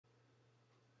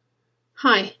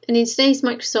Hi, and in today's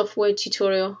Microsoft Word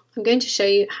tutorial, I'm going to show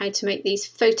you how to make these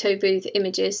Photobooth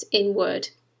images in Word.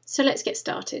 So let's get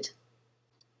started.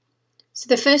 So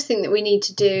the first thing that we need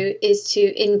to do is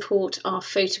to import our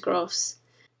photographs.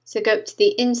 So go up to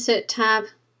the Insert tab,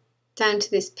 down to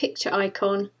this picture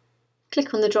icon,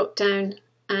 click on the drop down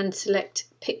and select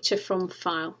Picture from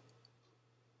File.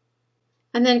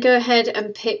 And then go ahead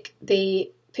and pick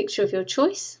the picture of your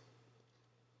choice.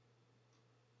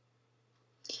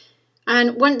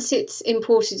 And once it's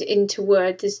imported into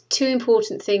Word, there's two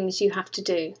important things you have to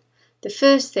do. The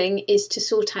first thing is to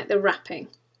sort out the wrapping.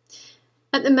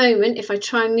 At the moment, if I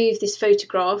try and move this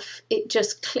photograph, it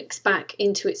just clicks back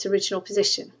into its original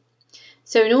position.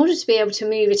 So in order to be able to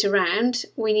move it around,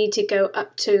 we need to go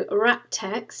up to Wrap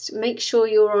Text, make sure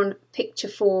you're on Picture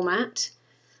Format,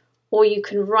 or you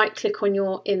can right-click on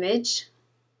your image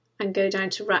and go down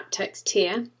to Wrap Text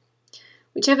here.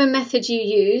 Whichever method you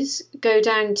use, go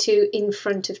down to In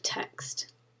Front of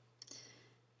Text.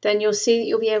 Then you'll see that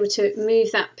you'll be able to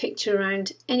move that picture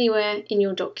around anywhere in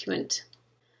your document.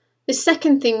 The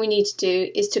second thing we need to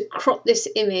do is to crop this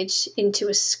image into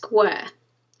a square.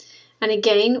 And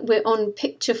again, we're on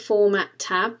Picture Format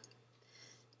tab.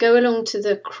 Go along to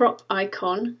the crop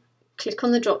icon, click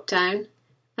on the drop down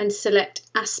and select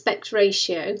Aspect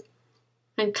Ratio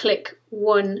and click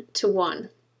 1:1.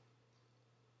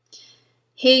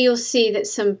 Here you'll see that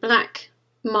some black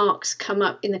marks come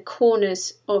up in the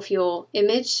corners of your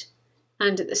image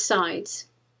and at the sides.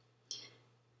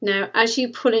 Now, as you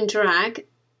pull and drag,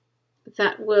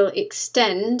 that will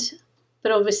extend,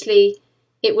 but obviously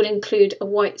it will include a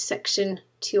white section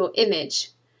to your image.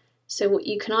 So what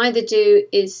you can either do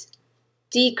is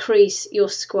decrease your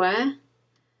square,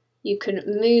 you can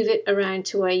move it around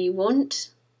to where you want,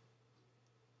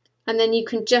 and then you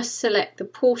can just select the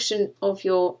portion of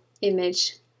your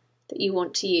image that you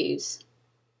want to use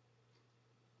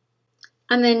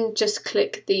and then just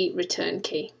click the return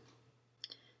key.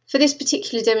 For this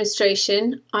particular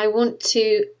demonstration, I want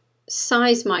to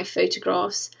size my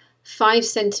photographs 5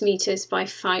 centimeters by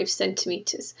 5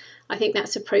 centimeters. I think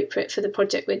that's appropriate for the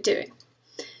project we're doing.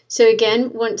 So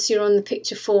again, once you're on the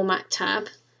Picture Format tab,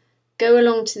 go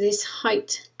along to this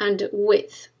height and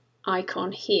width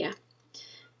icon here.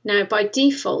 Now by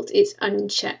default it's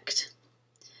unchecked.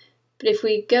 But if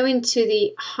we go into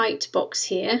the height box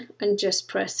here and just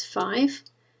press 5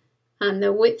 and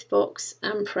the width box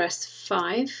and press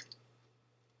 5,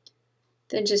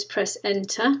 then just press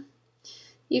enter,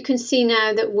 you can see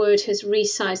now that Word has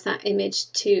resized that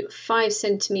image to 5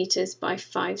 centimeters by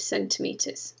 5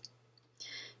 centimeters.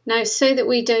 Now, so that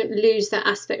we don't lose that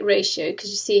aspect ratio, because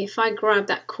you see if I grab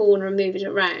that corner and move it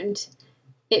around,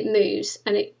 it moves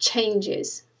and it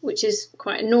changes, which is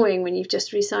quite annoying when you've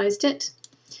just resized it.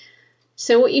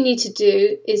 So what you need to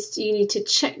do is you need to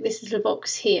check this little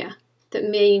box here. That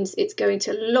means it's going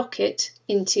to lock it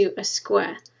into a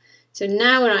square. So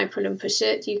now when I pull and push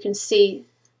it, you can see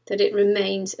that it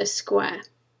remains a square.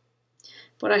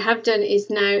 What I have done is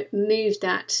now move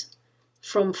that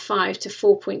from 5 to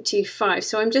 4.25.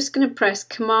 So I'm just going to press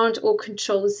Command or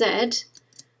Control Z,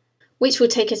 which will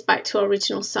take us back to our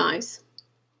original size.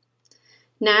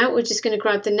 Now we're just going to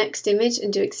grab the next image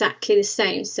and do exactly the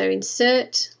same. So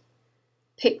Insert,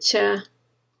 Picture,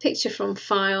 Picture from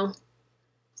File,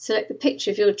 select the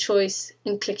picture of your choice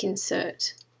and click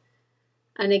Insert.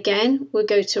 And again, we'll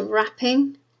go to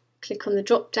Wrapping, click on the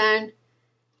drop down,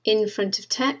 In Front of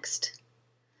Text,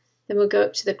 then we'll go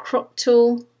up to the Crop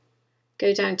tool,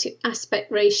 go down to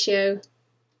Aspect Ratio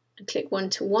and click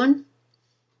 1:1.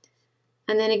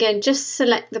 And then again, just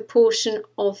select the portion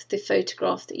of the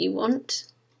photograph that you want.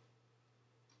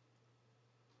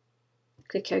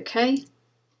 Click OK.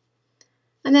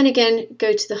 And then again,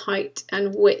 go to the height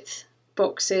and width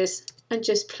boxes and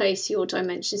just place your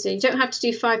dimensions in. You don't have to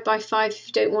do 5 by 5 if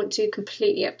you don't want to,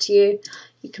 completely up to you.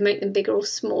 You can make them bigger or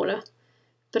smaller,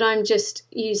 but I'm just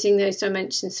using those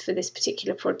dimensions for this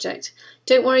particular project.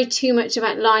 Don't worry too much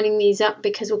about lining these up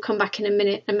because we'll come back in a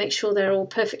minute and make sure they're all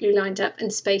perfectly lined up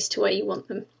and spaced to where you want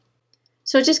them.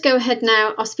 So I'll just go ahead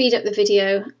now, I'll speed up the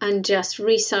video and just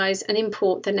resize and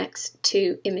import the next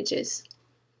two images.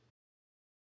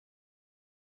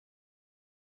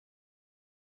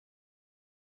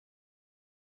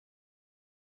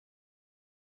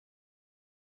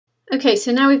 Okay,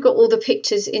 so now we've got all the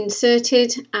pictures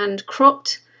inserted and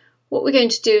cropped. What we're going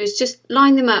to do is just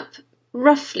line them up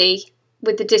roughly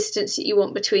with the distance that you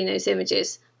want between those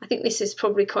images. I think this is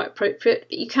probably quite appropriate,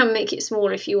 but you can make it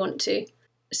smaller if you want to.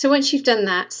 So once you've done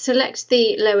that, select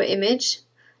the lower image,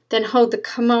 then hold the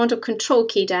Command or Control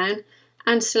key down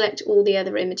and select all the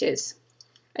other images.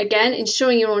 Again,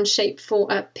 ensuring you're on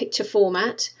Picture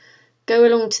Format, go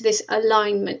along to this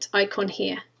alignment icon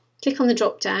here. Click on the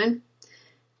drop down,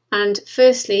 and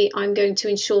firstly I'm going to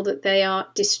ensure that they are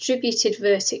distributed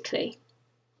vertically.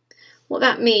 What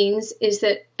that means is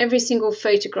that every single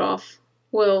photograph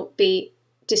will be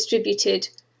distributed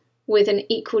with an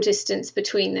equal distance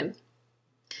between them.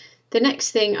 The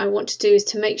next thing I want to do is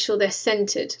to make sure they're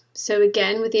centered. So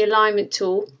again, with the alignment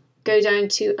tool, go down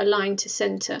to align to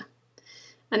center,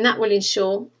 and that will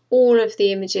ensure all of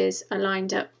the images are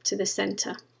lined up to the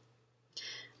center.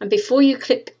 And before you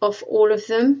click off all of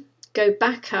them, go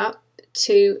back up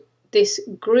to this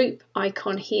group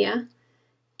icon here,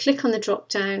 click on the drop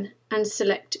down and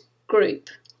select group.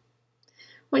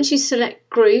 Once you select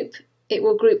group, it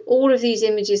will group all of these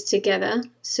images together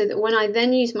so that when I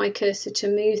then use my cursor to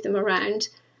move them around,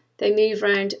 they move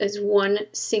around as one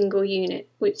single unit,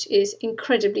 which is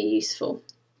incredibly useful.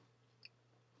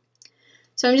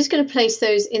 So I'm just going to place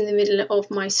those in the middle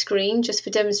of my screen just for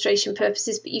demonstration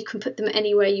purposes, but you can put them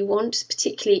anywhere you want,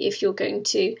 particularly if you're going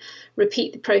to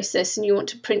repeat the process and you want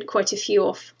to print quite a few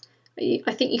off.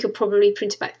 I think you could probably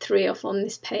print about 3 off on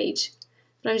this page,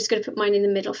 but I'm just going to put mine in the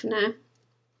middle for now.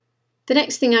 The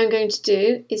next thing I'm going to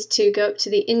do is to go up to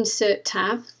the Insert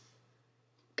tab,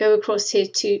 go across here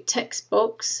to Text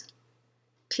Box,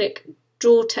 click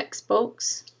Draw Text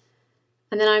Box,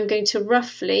 and then I'm going to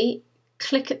roughly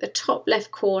click at the top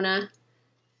left corner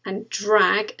and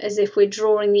drag as if we're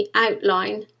drawing the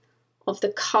outline of the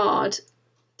card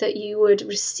that you would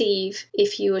receive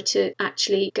if you were to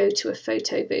actually go to a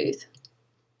photo booth.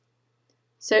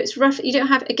 So it's rough. You don't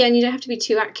have to be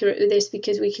too accurate with this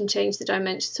because we can change the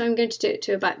dimensions. So I'm going to do it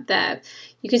to about there.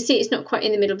 You can see it's not quite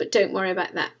in the middle, but don't worry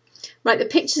about that. Right, the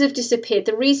pictures have disappeared.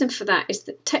 The reason for that is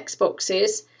that text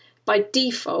boxes by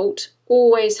default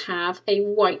always have a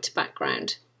white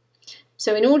background.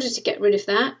 So in order to get rid of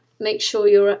that, make sure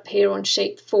you're up here on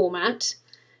Shape Format.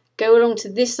 Go along to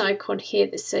this icon here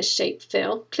that says Shape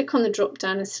Fill. Click on the drop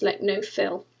down and select No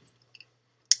Fill.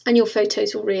 And your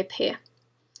photos will reappear.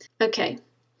 Okay,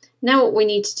 now what we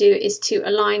need to do is to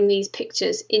align these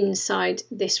pictures inside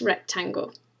this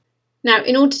rectangle. Now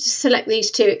in order to select these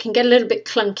two, it can get a little bit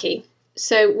clunky.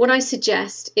 So what I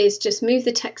suggest is just move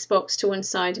the text box to one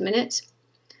side a minute.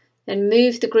 Then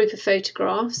move the group of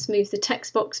photographs, move the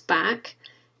text box back,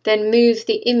 then move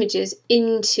the images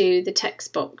into the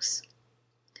text box.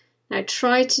 Now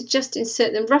try to just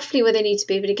insert them roughly where they need to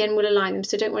be, but again we'll align them,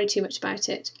 so don't worry too much about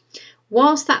it.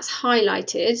 Whilst that's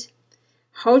highlighted,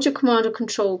 hold your Command or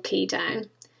Control key down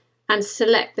and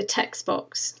select the text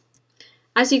box.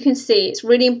 As you can see, it's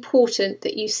really important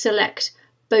that you select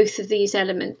both of these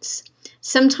elements.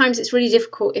 Sometimes it's really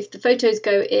difficult if the photos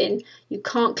go in, you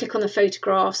can't click on the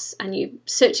photographs and you're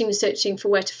searching for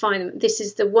where to find them. This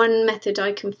is the one method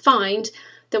I can find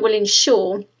that will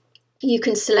ensure you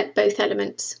can select both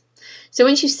elements. So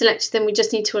once you've selected them, we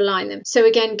just need to align them. So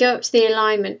again, go up to the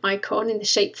alignment icon in the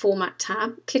Shape Format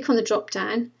tab, click on the drop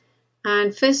down,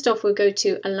 and first off we'll go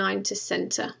to Align to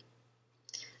Center.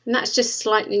 And that's just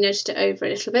slightly nudged it over a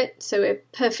little bit, so we're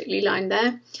perfectly lined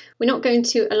there. We're not going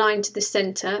to align to the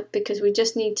center because we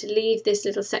just need to leave this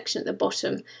little section at the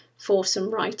bottom for some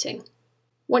writing.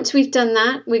 Once we've done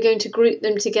that, we're going to group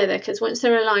them together because once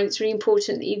they're aligned, it's really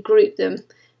important that you group them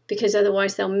because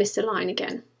otherwise they'll misalign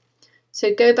again.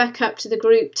 So go back up to the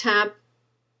Group tab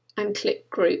and click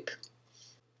Group.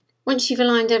 Once you've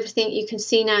aligned everything, you can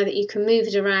see now that you can move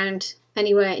it around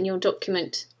anywhere in your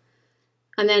document.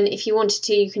 And then if you wanted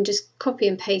to, you can just copy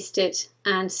and paste it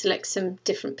and select some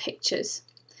different pictures.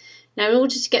 Now in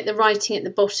order to get the writing at the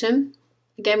bottom,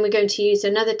 again we're going to use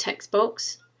another text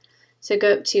box. So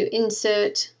go up to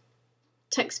Insert,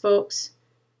 Text Box,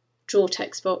 Draw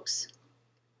Text Box,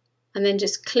 and then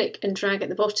just click and drag at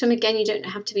the bottom. Again, you don't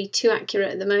have to be too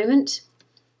accurate at the moment.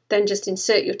 Then just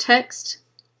insert your text.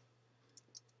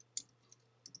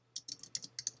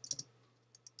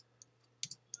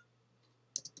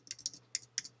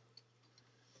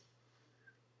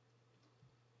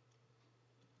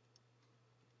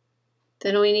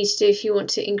 Then all you need to do if you want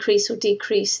to increase or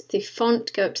decrease the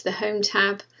font, go up to the Home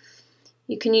tab.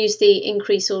 You can use the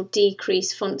increase or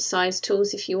decrease font size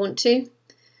tools if you want to.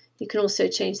 You can also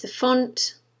change the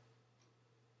font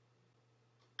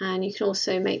and you can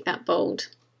also make that bold.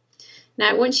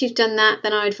 Now once you've done that,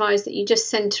 then I advise that you just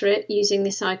center it using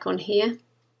this icon here.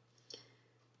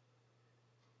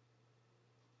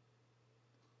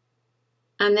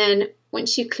 And then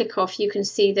once you click off, you can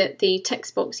see that the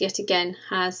text box yet again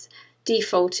has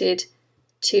defaulted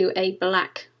to a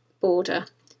black border.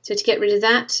 So to get rid of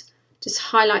that, just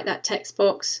highlight that text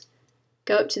box,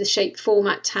 go up to the Shape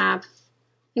Format tab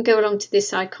and go along to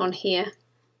this icon here,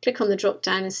 click on the drop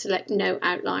down and select No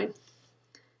Outline.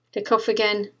 click off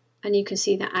again, and you can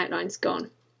see that outline's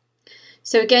gone.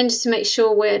 So again, just to make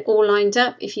sure we're all lined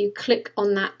up, if you click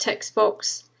on that text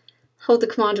box, hold the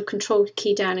Command or Control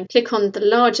key down and click on the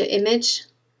larger image,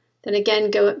 then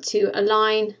again go up to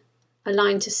Align,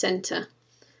 Align to Center.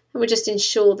 And we'll just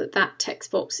ensure that that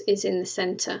text box is in the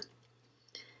center.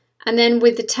 And then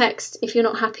with the text, if you're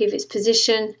not happy with its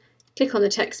position, click on the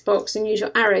text box and use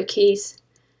your arrow keys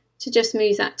to just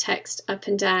move that text up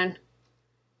and down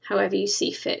however you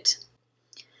see fit.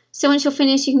 So once you're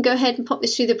finished, you can go ahead and pop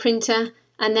this through the printer,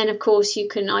 and then of course you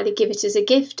can either give it as a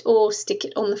gift or stick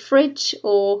it on the fridge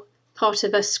or part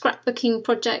of a scrapbooking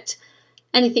project,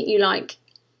 anything you like.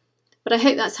 But I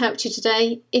hope that's helped you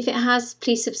today. If it has,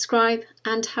 please subscribe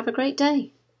and have a great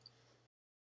day.